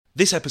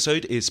This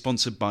episode is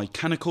sponsored by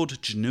Canaccord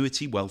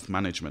Genuity Wealth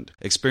Management,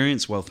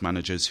 experienced wealth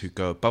managers who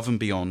go above and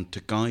beyond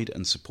to guide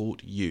and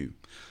support you.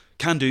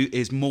 Can do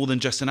is more than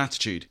just an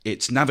attitude.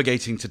 It's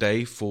navigating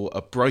today for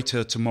a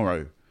brighter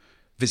tomorrow.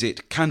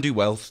 Visit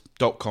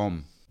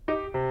candowealth.com.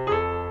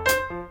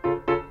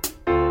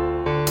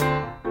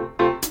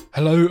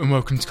 Hello and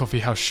welcome to Coffee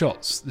House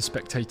Shots, the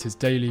Spectator's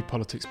daily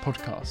politics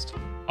podcast.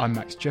 I'm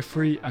Max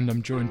Jeffery and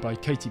I'm joined by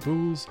Katy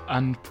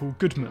and Paul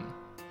Goodman.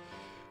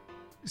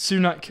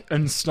 Sunak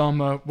and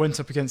Starmer went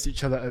up against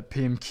each other at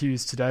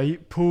PMQs today.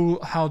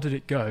 Paul, how did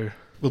it go?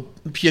 Well,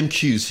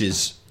 PMQs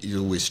is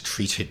always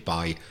treated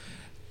by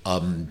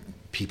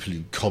people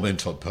who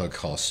comment on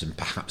podcasts and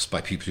perhaps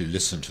by people who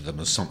listen to them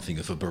as something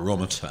of a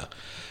barometer.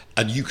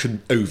 And you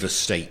can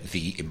overstate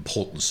the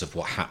importance of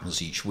what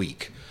happens each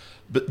week.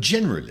 But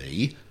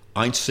generally,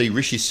 I'd say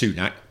Rishi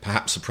Sunak,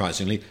 perhaps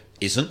surprisingly,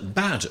 isn't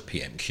bad at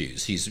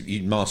PMQs. He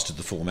mastered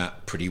the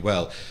format pretty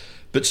well.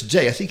 But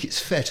today, I think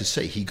it's fair to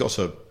say he got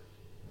a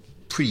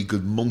pretty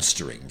good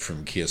monstering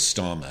from Keir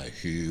Starmer,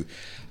 who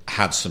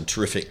had some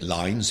terrific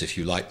lines, if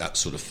you like that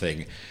sort of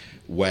thing,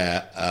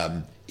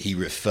 where he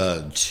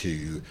referred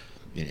to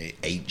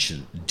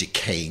ancient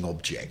decaying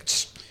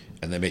objects,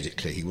 and they made it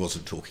clear he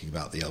wasn't talking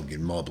about the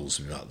Elgin Marbles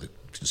and about the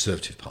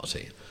Conservative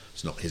Party.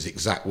 It's not his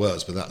exact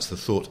words, but that's the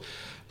thought.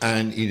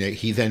 And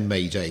he then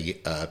made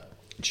a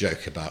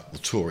joke about the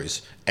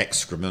Tories'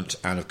 excrement,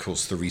 and of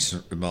course the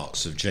recent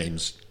remarks of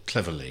James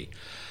Cleverly.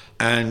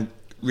 And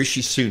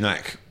Rishi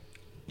Sunak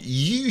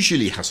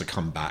usually has a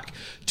comeback.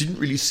 Didn't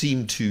really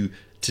seem to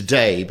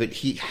today, but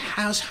he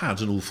has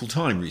had an awful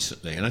time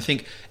recently. And I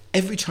think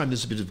every time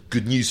there's a bit of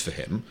good news for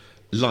him,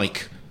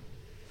 like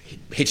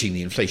hitting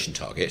the inflation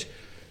target,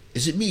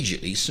 is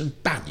immediately some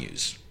bad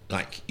news.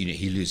 Like,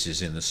 he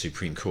loses in the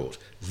Supreme Court.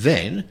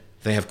 Then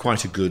they have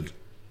quite a good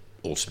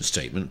autumn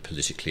statement,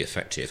 politically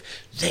effective.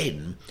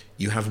 Then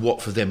you have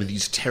what for them are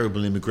these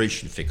terrible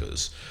immigration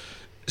figures.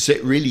 So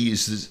it really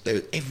is as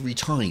though every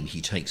time he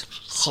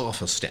takes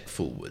half a step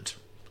forward,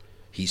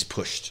 he's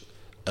pushed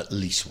at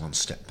least one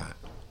step back.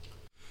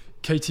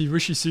 Katy,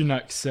 Rishi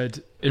Sunak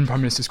said in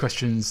Prime Minister's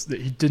Questions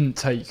that he didn't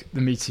take the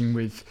meeting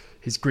with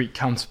his Greek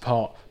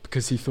counterpart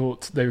because he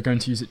thought they were going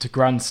to use it to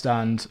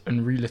grandstand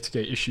and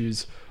relitigate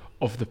issues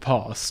of the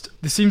past.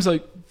 This seems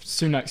like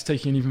Sunak's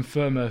taking an even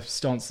firmer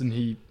stance than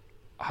he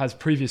has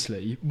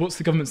previously. What's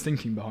the government's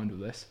thinking behind all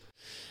this?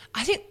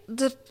 I think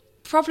the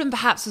problem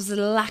perhaps was the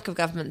lack of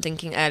government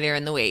thinking earlier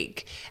in the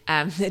week,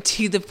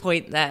 to the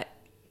point that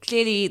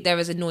clearly there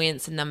was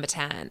annoyance in Number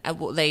 10 at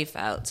what they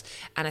felt,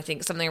 and I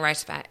think something I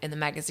write about in the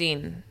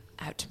magazine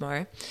out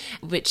tomorrow,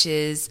 which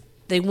is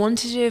they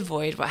wanted to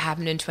avoid what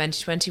happened in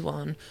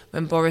 2021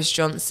 when Boris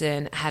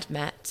Johnson had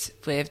met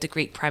with the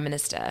Greek Prime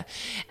Minister.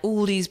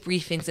 All these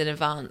briefings in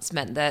advance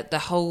meant that the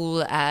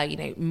whole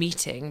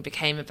meeting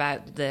became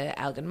about the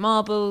Elgin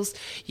Marbles.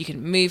 You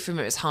couldn't move from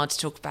it. It was hard to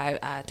talk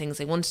about things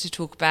they wanted to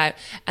talk about.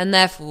 And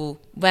therefore,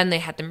 when they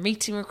had the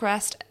meeting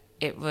request,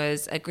 it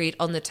was agreed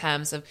on the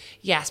terms of,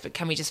 yes, but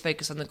can we just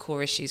focus on the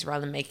core issues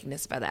rather than making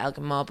this about the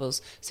Elgin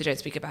Marbles, so don't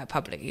speak about it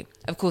publicly.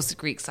 Of course, the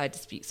Greek side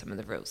disputes some of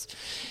the rules.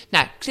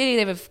 Now, clearly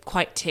they were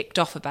quite ticked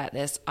off about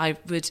this. I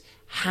would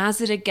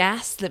hazard a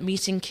guess that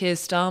meeting Keir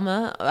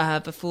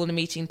Starmer before the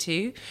meeting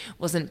too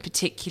wasn't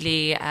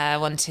particularly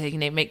one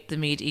to make the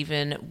mood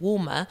even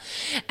warmer.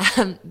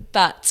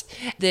 But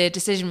the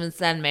decision was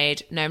then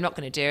made, no, I'm not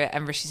going to do it,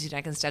 and Rishi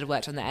Sunak instead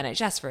worked on the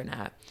NHS for an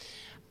hour.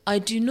 I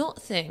do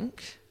not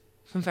think,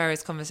 from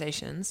various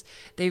conversations,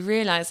 they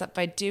realised that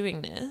by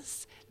doing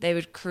this, they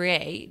would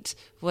create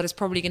what is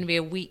probably going to be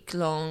a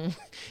week-long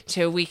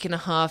to a week and a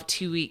half,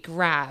 2-week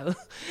row,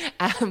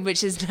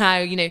 which is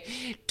now,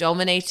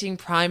 dominating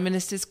Prime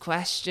Minister's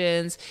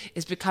questions,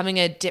 is becoming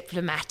a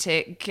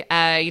diplomatic,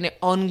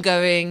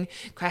 ongoing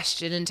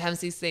question in terms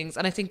of these things.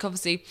 And I think,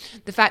 obviously,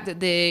 the fact that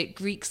the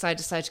Greek side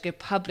decided to go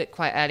public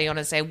quite early on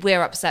and say,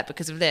 we're upset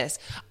because of this,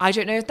 I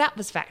don't know if that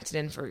was factored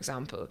in, for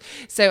example.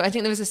 So I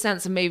think there was a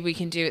sense of maybe we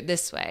can do it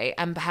this way,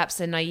 and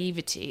perhaps a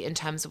naivety in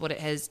terms of what it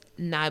has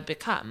now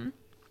become,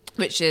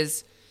 which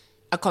is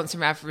a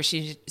constant row for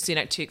Rishi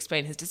Sunak to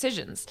explain his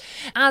decisions.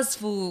 As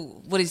for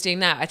what he's doing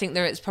now, I think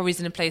there is probably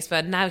in a place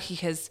where now he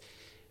has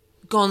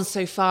gone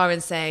so far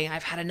in saying,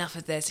 I've had enough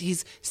of this.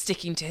 He's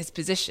sticking to his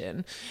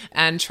position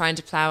and trying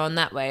to plough on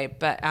that way.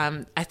 But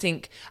I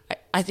think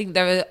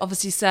there are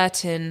obviously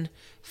certain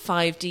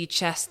 5D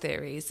chess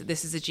theories that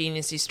this is a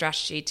genius new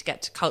strategy to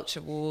get to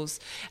culture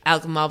wars.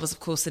 Elgin Marbles, of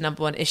course, the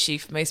number one issue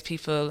for most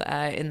people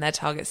in their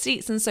target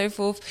seats and so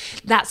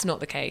forth. That's not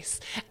the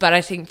case. But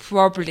I think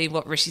probably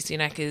what Rishi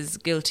Sunak is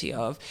guilty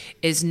of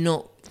is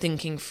not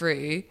thinking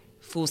through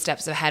 4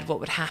 steps ahead what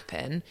would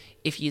happen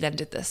if you then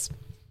did this.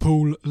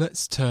 Paul,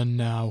 let's turn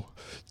now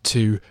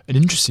to an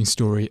interesting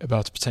story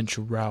about a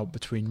potential row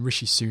between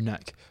Rishi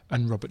Sunak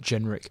and Robert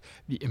Jenrick,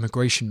 the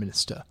Immigration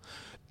Minister.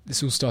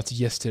 This all started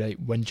yesterday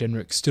when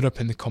Jenrick stood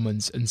up in the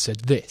Commons and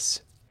said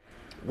this.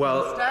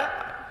 Well,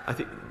 I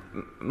think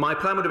my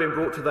plan would have been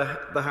brought to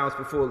the House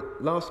before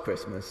last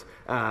Christmas,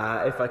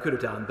 if I could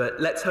have done,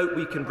 but let's hope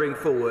we can bring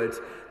forward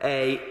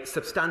a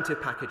substantive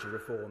package of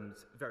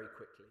reforms very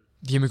quickly.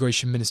 The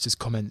Immigration Minister's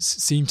comments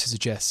seem to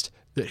suggest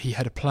that he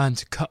had a plan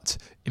to cut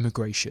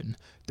immigration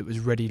that was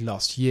ready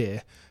last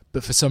year,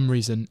 but for some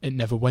reason it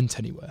never went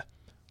anywhere.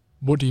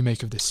 What do you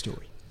make of this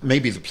story?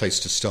 Maybe the place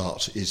to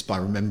start is by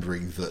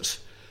remembering that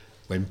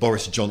when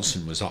Boris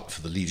Johnson was up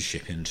for the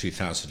leadership in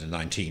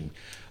 2019,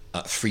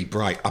 three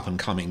bright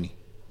up-and-coming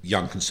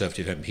young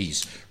Conservative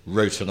MPs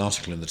wrote an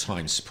article in the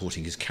Times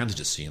supporting his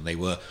candidacy, and they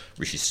were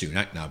Rishi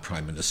Sunak, now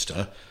Prime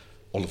Minister,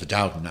 Oliver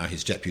Dowden, now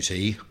his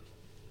deputy, ...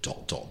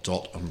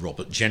 and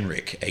Robert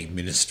Jenrick, a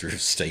Minister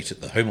of State at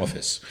the Home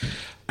Office.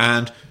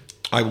 And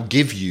I will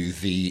give you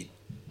the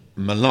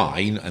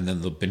malign and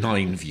then the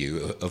benign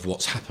view of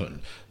what's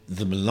happened.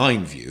 The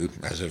malign view,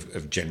 as of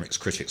Jenrick's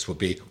critics, will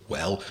be,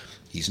 well,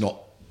 he's not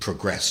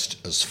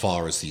progressed as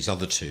far as these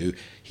other two.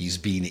 He's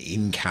been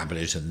in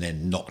cabinet and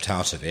then knocked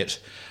out of it.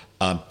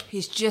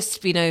 He's just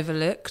been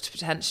overlooked,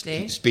 potentially.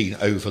 He's been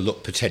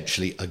overlooked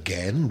potentially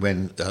again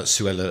when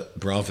Suella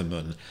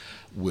Braverman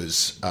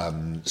was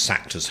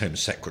sacked as Home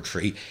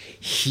Secretary.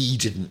 He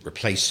didn't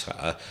replace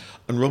her.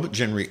 And Robert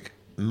Jenrick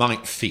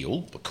might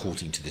feel,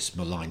 according to this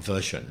malign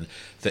version,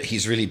 that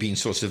he's really been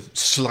sort of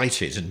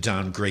slighted and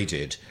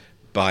downgraded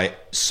by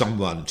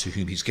someone to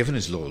whom he's given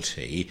his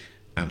loyalty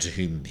and to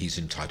whom he's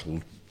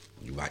entitled,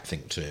 you might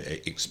think,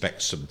 to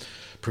expect some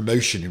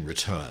promotion in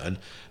return,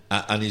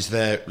 and is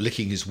there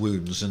licking his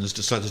wounds and has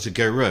decided to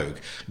go rogue.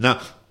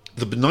 Now,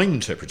 the benign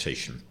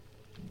interpretation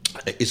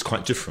is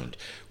quite different,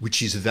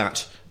 which is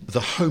that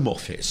the Home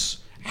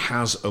Office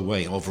has a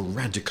way of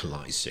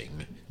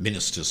radicalising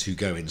ministers who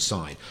go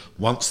inside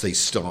once they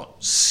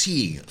start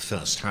seeing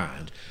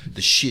firsthand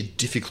the sheer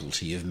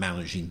difficulty of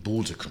managing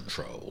border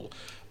control,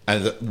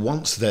 and that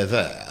once they're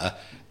there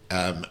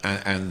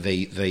and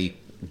they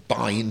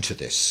buy into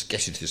this,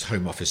 get into this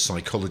Home Office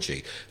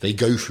psychology, they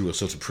go through a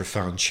sort of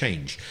profound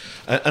change.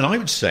 And I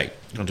would say,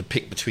 to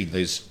pick between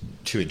those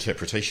two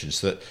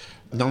interpretations, that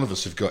none of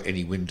us have got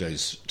any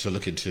windows to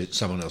look into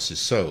someone else's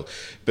soul.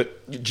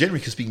 But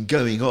Jenrick has been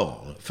going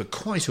on for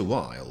quite a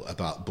while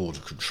about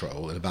border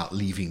control and about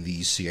leaving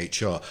the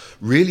ECHR,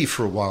 really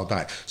for a while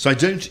back. So I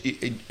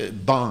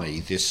don't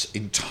buy this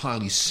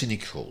entirely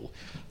cynical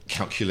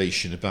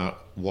calculation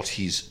about what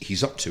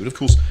he's up to. And of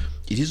course,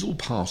 it is all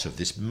part of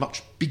this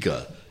much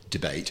bigger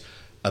debate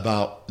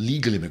about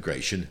legal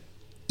immigration,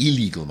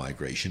 illegal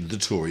migration, the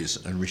Tories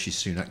and Rishi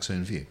Sunak's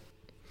own view.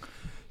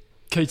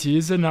 Katy,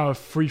 is there now a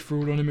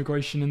free-for-all on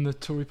immigration in the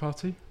Tory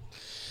party?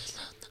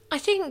 I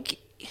think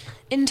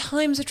in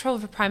times of trouble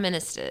for prime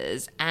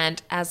ministers,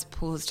 and as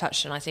Paul has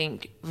touched on, I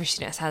think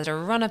Rishi Sunak has had a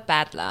run of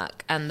bad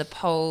luck and the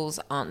polls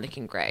aren't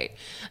looking great.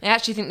 I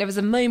actually think there was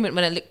a moment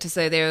when it looked as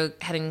though they were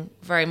heading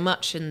very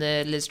much in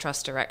the Liz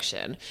Truss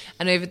direction,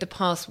 and over the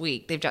past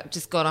week they've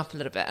just gone up a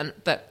little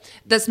bit. But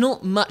there's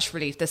not much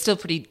relief. They're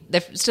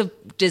still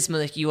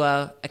dismal if you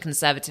are a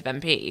Conservative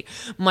MP.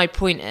 My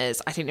point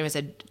is, I think there is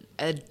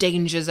a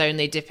danger zone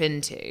they dip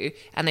into,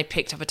 and they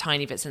picked up a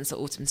tiny bit since the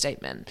autumn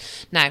statement.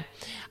 Now,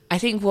 I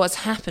think what's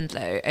happened,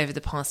 though, over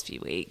the past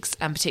few weeks,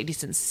 and particularly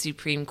since the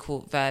Supreme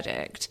Court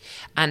verdict,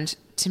 and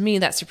to me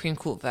that Supreme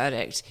Court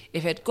verdict,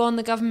 if it had gone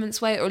the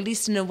government's way, or at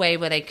least in a way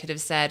where they could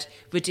have said,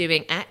 we're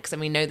doing X and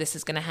we know this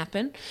is going to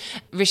happen,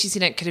 Rishi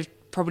Sunak could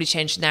have probably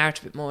changed the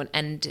narrative a bit more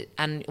and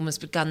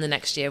almost begun the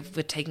next year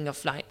with taking off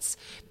flights.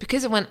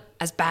 Because it went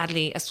as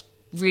badly as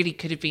really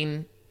could have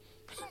been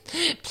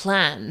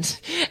planned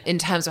in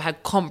terms of how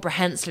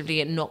comprehensively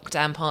it knocked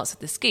down parts of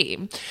the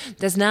scheme,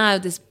 there's now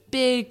this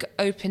big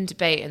open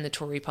debate in the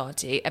Tory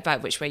party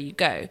about which way you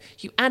go.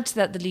 You add to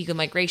that the legal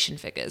migration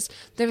figures.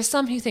 There are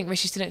some who think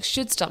Rishi Sunak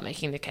should start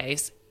making the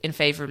case in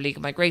favour of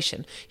legal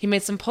migration. He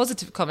made some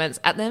positive comments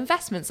at the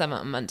investment summit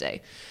on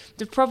Monday.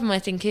 The problem, I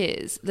think,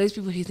 is those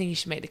people who think he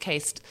should make the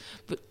case,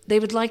 they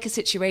would like a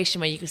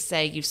situation where you could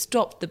say you've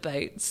stopped the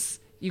boats,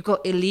 you've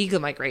got illegal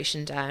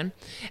migration down,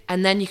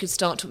 and then you could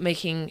start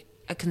making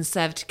a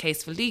Conservative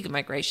case for legal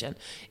migration.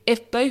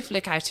 If both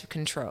look out of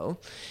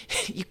control,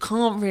 you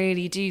can't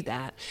really do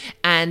that.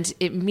 And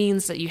it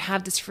means that you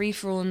have this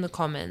free-for-all in the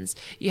Commons.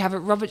 You have a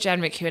Robert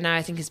Jenrick, who now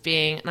I think is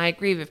being, and I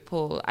agree with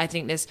Paul, I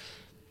think this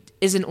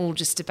isn't all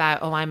just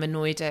about, I'm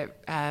annoyed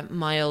at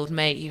my old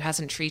mate who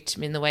hasn't treated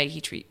me in the way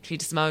he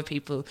treated some other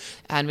people,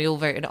 and we all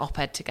wrote an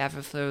op-ed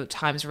together for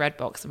Times Red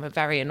Box and we're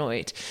very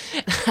annoyed.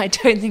 I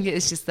don't think it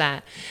is just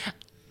that.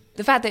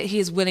 The fact that he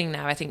is willing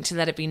now, I think, to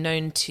let it be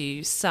known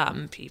to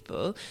some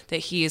people that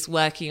he is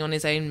working on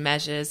his own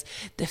measures,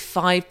 the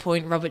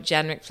 5-point Robert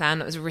Jenrick plan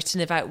that was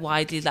written about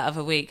widely that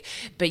other week,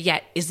 but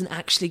yet isn't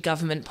actually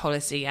government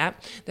policy yet.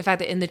 The fact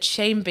that in the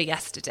chamber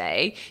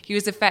yesterday, he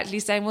was effectively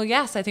saying, well,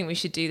 yes, I think we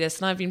should do this,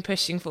 and I've been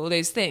pushing for all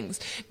those things,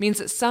 means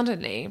that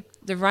suddenly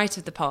the right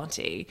of the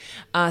party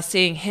are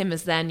seeing him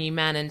as their new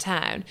man in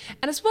town.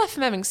 And it's worth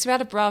remembering,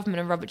 Suella Braverman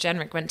and Robert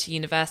Jenrick went to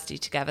university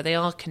together. They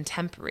are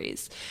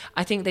contemporaries.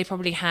 I think they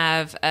probably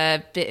have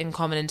a bit in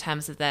common in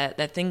terms of their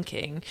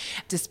thinking,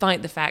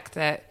 despite the fact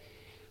that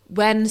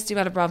when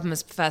Stuart Braverman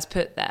was first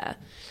put there,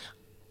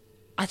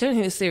 I don't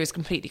think this theory is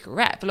completely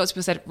correct, but lots of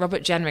people said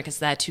Robert Jenrick is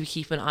there to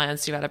keep an eye on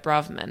Stuart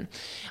Braverman.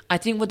 I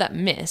think what that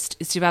missed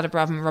is Stuart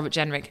Braverman and Robert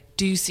Jenrick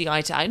do see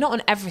eye to eye, not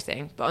on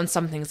everything, but on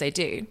some things they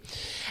do.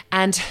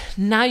 And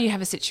now you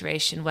have a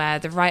situation where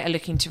the right are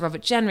looking to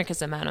Robert Jenrick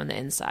as a man on the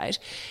inside,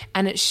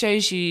 and it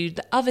shows you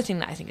the other thing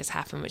that I think has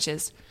happened, which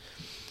is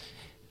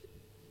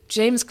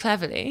James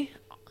Cleverly,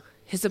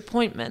 his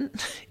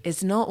appointment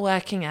is not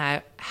working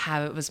out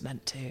how it was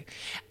meant to.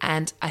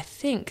 And I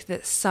think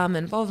that some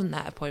involved in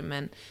that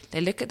appointment, they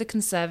look at the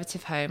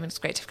Conservative home, and it's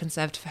great to have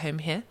Conservative home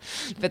here,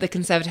 but the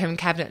Conservative home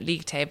cabinet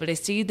league table, they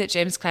see that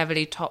James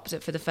Cleverly topped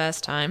it for the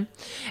first time.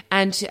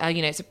 And,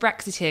 it's a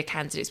Brexiteer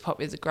candidate, it's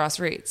popular with the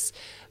grassroots.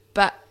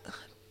 But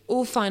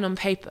all fine on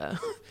paper.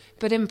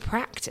 But in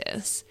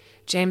practice,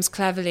 James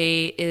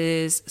Cleverly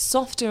is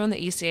softer on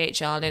the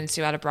ECHR than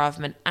Stuart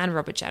Braverman and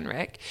Robert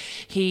Jenrick.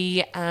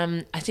 He,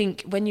 I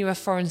think when you're a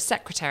foreign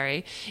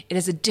secretary, it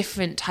is a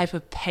different type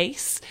of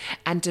pace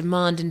and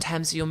demand in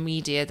terms of your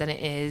media than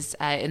it is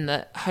in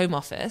the Home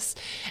Office.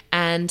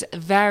 And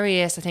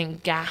various, I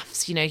think,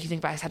 gaffes, you think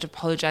about he's had to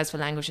apologise for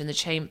language in the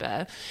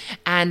chamber.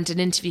 And an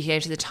interview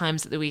here to the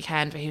Times at the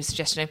weekend where he was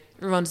suggesting,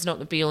 Rwanda's not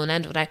the be-all and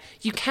end-all. Now,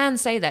 you can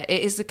say that.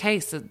 It is the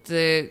case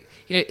that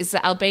it's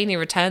the Albania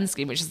return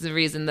scheme, which is the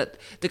reason that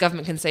the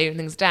government can say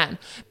things down.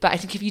 But I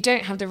think if you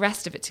don't have the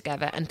rest of it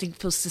together and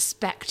people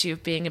suspect you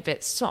of being a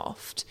bit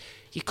soft,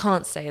 you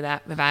can't say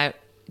that without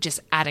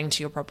just adding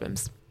to your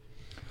problems.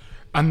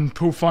 And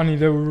Paul, finally,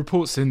 there were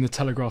reports in the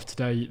Telegraph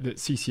today that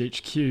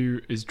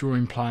CCHQ is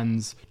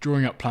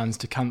drawing up plans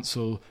to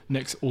cancel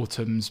next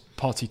autumn's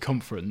party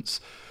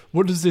conference.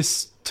 What does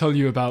this tell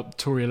you about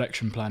Tory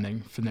election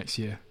planning for next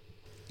year?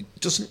 It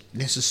doesn't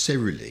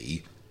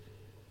necessarily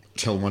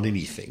tell one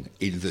anything,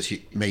 in that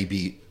it may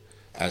be,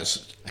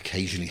 as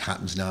occasionally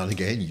happens now and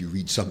again, you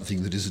read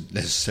something that isn't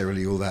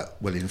necessarily all that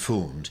well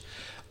informed.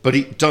 But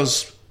it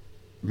does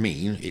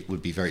mean, it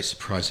would be very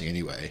surprising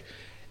anyway,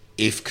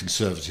 if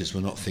Conservatives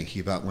were not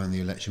thinking about when the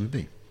election would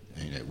be.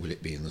 Will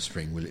it be in the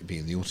spring, will it be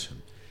in the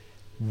autumn?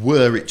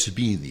 Were it to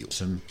be in the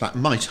autumn, that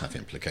might have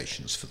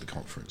implications for the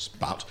conference.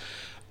 But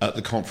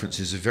the conference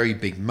is a very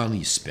big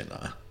money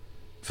spinner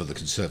for the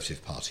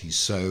Conservative Party,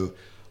 so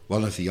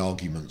one of the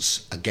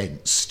arguments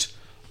against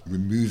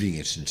removing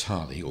it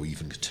entirely or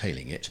even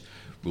curtailing it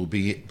will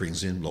be it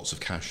brings in lots of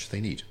cash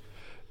they need.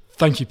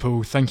 Thank you,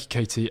 Paul. Thank you,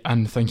 Katy.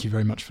 And thank you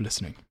very much for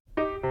listening.